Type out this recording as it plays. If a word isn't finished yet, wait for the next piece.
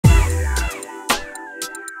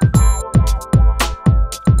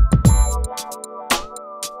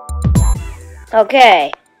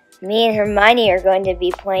Okay, me and Hermione are going to be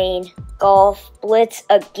playing Golf Blitz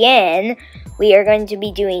again. We are going to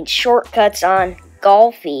be doing shortcuts on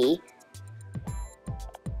Golfy.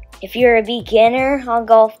 If you're a beginner on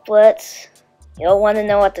Golf Blitz, you'll want to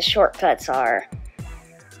know what the shortcuts are.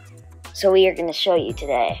 So we are going to show you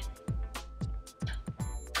today.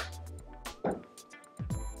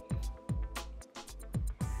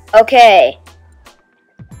 Okay,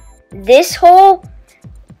 this hole,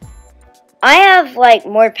 I have like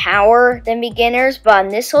more power than beginners, but on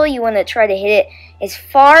this hole you want to try to hit it as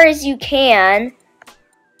far as you can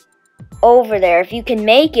over there. If you can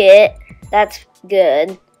make it, that's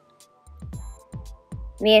good.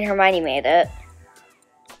 Me and Hermione made it.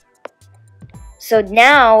 So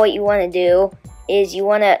now what you want to do is you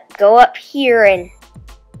want to go up here, and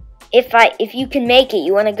if you can make it,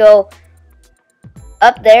 you want to go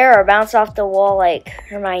up there or bounce off the wall like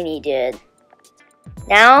Hermione did.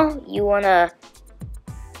 Now you want to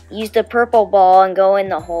use the purple ball and go in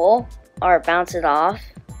the hole or bounce it off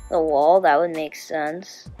the wall. That would make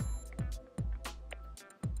sense.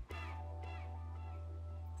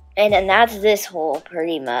 And then that's this hole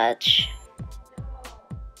pretty much.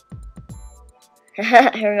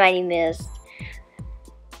 Hermione missed.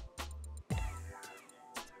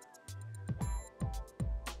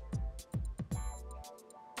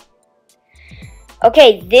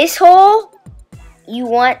 Okay, this hole, you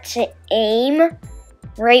want to aim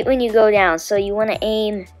right when you go down. So you want to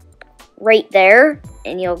aim right there,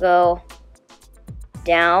 and you'll go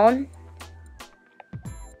down.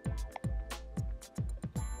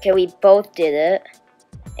 Okay, we both did it.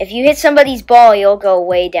 If you hit somebody's ball, you'll go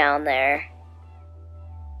way down there.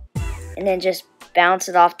 And then just bounce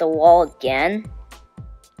it off the wall again.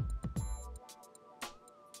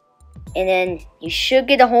 And then you should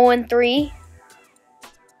get a hole in 3.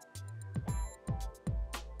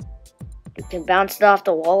 You can bounce it off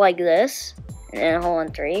the wall like this, and then a hole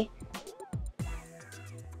in 3.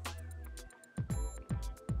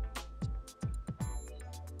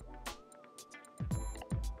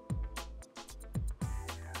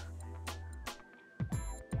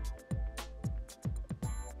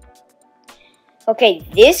 Okay,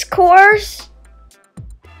 this course,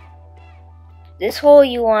 this hole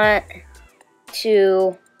you want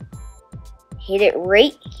to hit it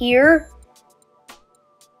right here.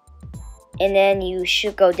 And then you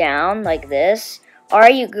should go down like this. Or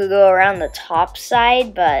you could go around the top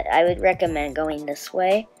side, but I would recommend going this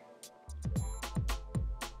way.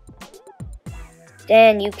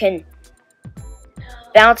 Then you can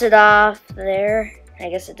bounce it off there. I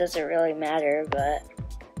guess it doesn't really matter, but...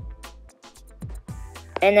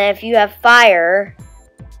 And then if you have fire,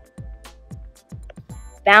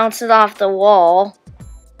 bounce it off the wall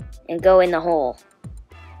and go in the hole.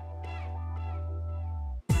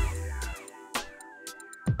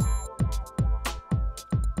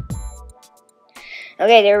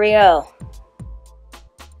 Okay, there we go.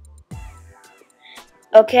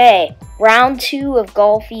 Okay, round 2 of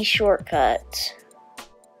Golfy shortcuts.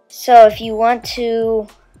 So if you want to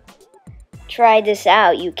try this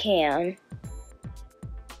out, you can.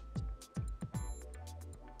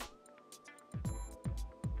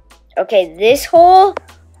 Okay, this hole,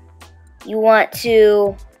 you want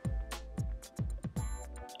to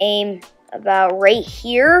aim about right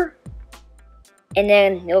here. And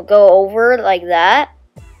then you'll go over like that.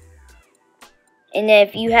 And then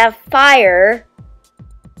if you have fire,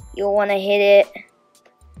 you'll want to hit it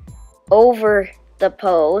over the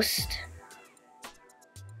post.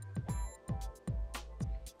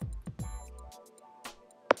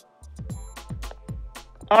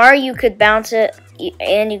 Or you could bounce it,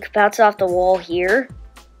 and you could bounce it off the wall here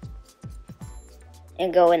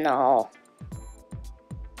and go in the hole.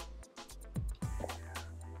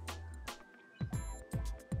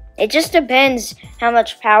 It just depends how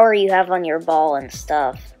much power you have on your ball and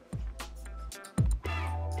stuff.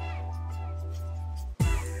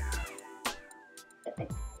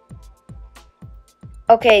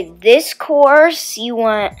 Okay, this course, you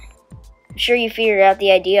want, I'm sure you figured out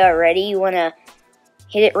the idea already. You want to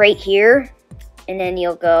hit it right here, and then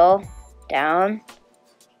you'll go down.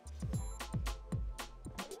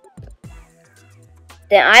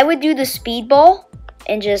 Then I would do the speed ball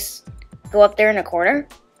and just go up there in the corner.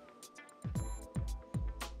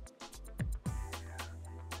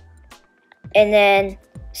 And then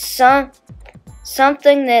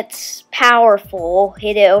something that's powerful,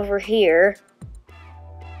 hit it over here.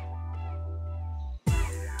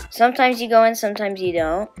 Sometimes you go in, sometimes you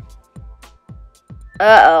don't.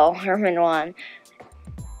 Uh-oh, Herman won.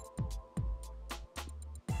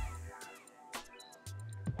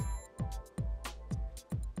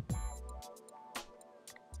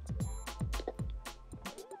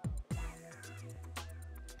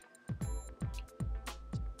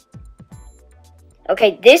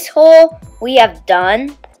 Okay, this hole we have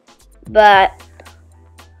done, but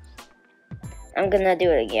I'm gonna do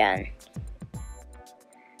it again.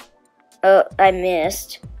 Oh, I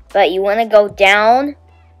missed. But you want to go down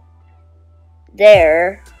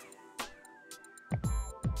there.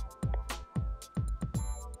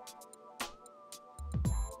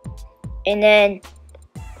 And then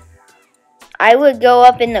I would go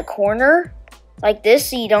up in the corner like this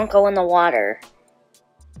so you don't go in the water.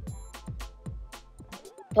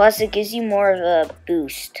 Plus it gives you more of a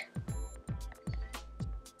boost.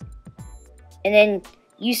 And then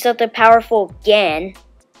use something powerful again.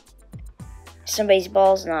 Somebody's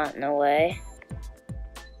ball's not in the way.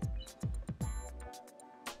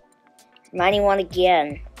 Hermione won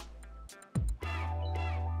again.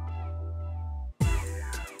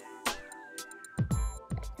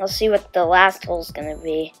 Let's see what the last hole's gonna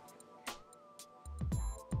be.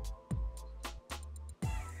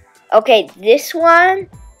 Okay, this one,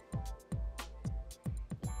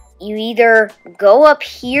 you either go up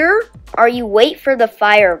here or you wait for the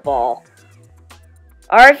fireball.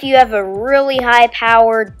 Or if you have a really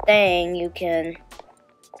high-powered thing, you can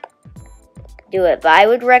do it. But I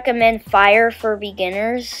would recommend fire for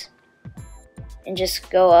beginners. And just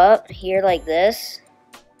go up here like this.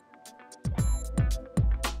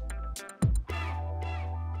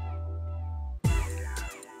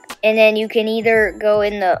 And then you can either go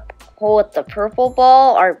in the hole with the purple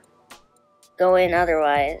ball or go in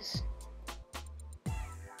otherwise.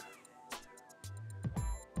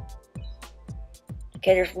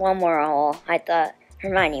 Okay, there's one more hole. I thought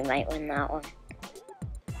Hermione might win that one.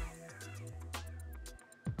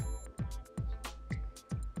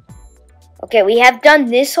 Okay, we have done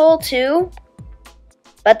this hole too.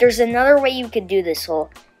 But there's another way you could do this hole.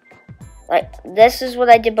 Like, this is what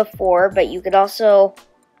I did before, but you could also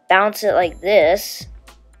bounce it like this.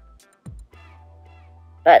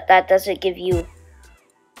 But that doesn't give you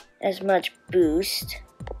as much boost.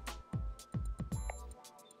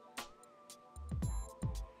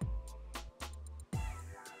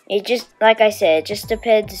 It just, like I said, it just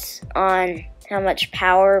depends on how much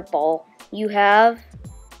power ball you have.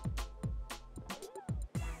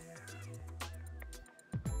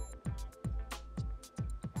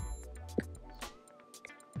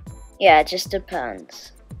 Yeah, it just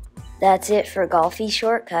depends. That's it for Golfy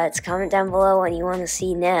shortcuts. Comment down below what you want to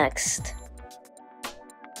see next.